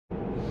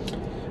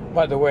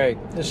By the way,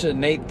 this is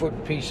an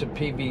 8-foot piece of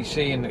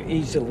PVC and it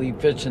easily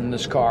fits in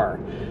this car.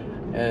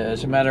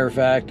 As a matter of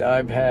fact,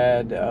 I've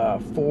had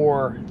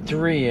 4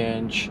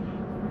 3-inch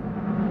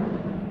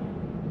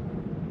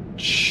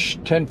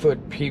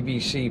 10-foot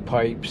PVC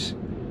pipes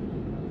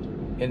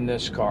in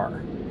this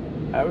car.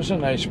 That was a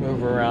nice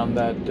move around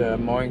that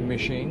mowing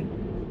machine.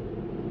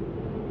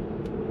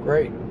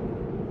 Great.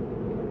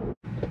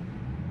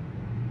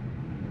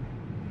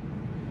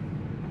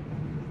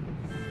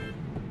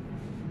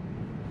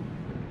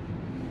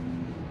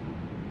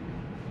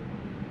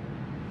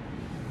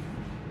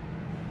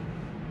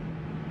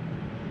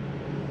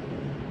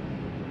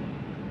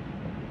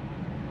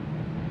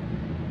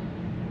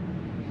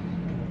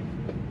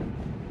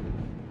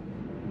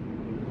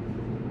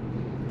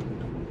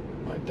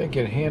 I think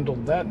it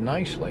handled that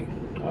nicely.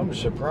 I was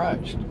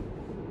surprised.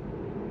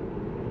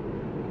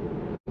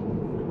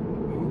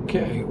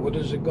 Okay, what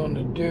is it going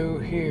to do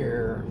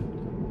here?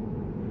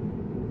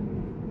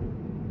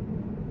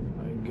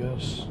 I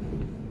guess,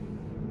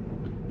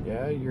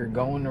 yeah, you're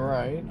going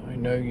right. I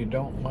know you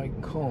don't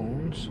like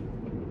cones.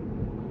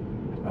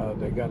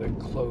 They got it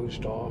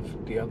closed off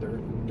the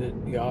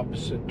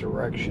opposite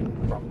direction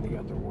from the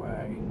other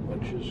way,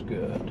 which is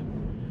good.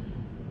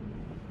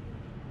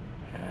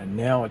 And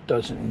now it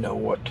doesn't know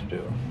what to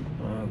do.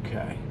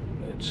 Okay,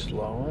 it's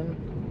slowing.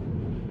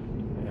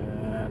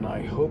 And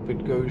I hope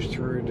it goes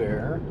through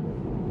there.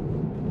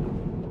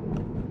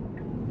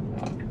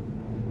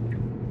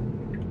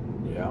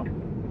 Yeah.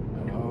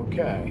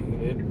 Okay,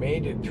 it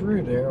made it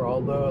through there,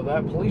 although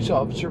that police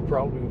officer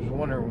probably was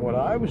wondering what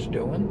I was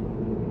doing.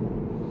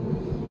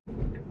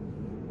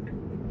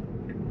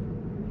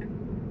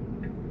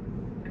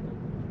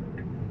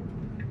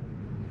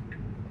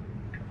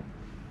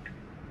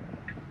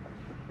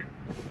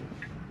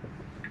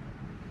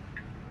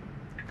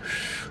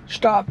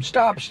 Stop,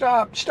 stop,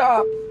 stop,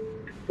 stop.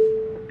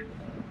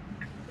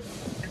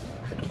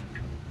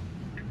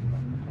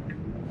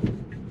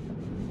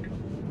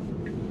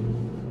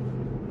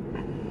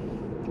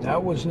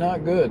 That was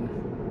not good.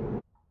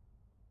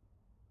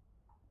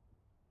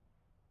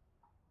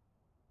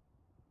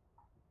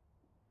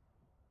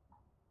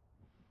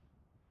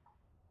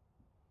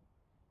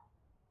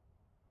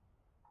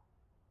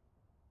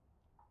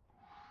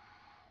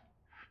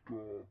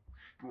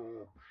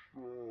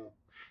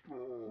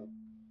 Stop.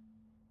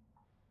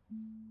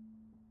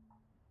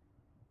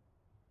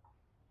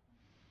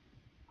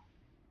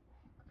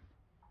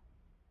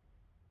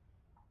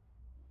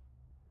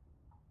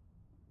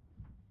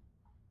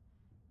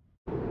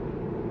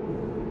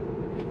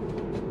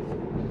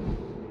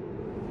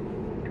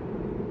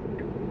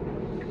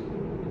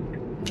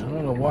 I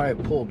don't know why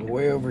it pulled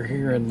way over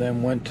here and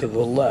then went to the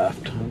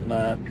left.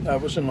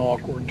 That was an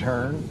awkward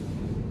turn.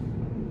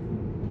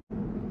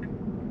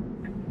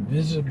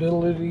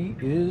 Visibility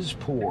is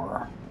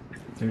poor.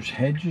 There's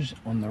hedges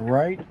on the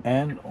right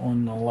and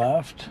on the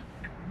left.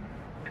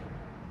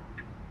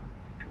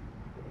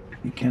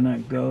 You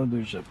cannot go.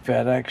 There's a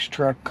FedEx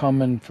truck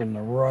coming from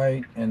the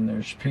right, and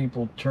there's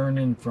people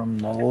turning from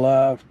the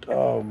left.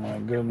 Oh my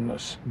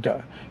goodness.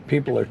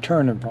 People are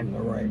turning from the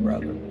right,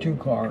 rather. 2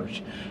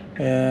 cars.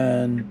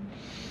 And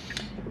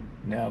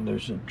now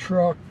there's a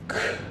truck.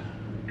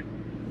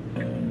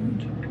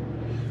 And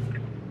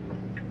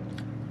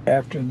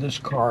after this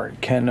car,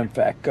 it can in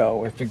fact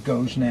go if it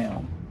goes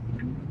now.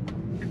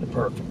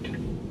 Perfect.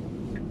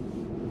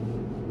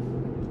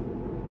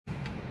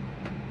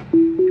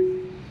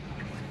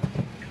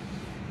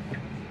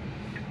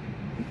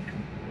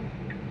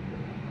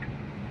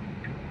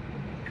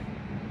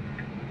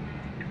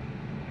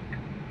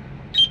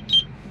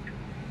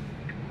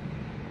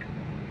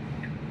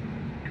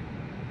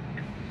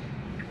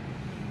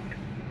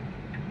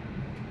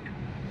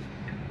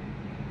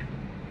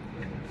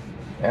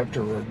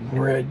 After a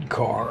red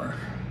car,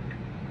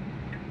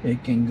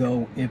 it can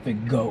go if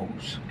it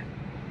goes.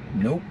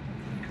 Nope.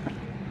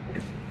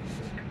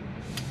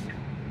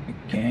 It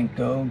can't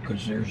go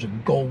because there's a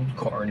gold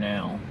car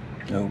now.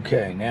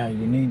 Okay, now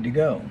you need to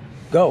go.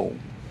 Go.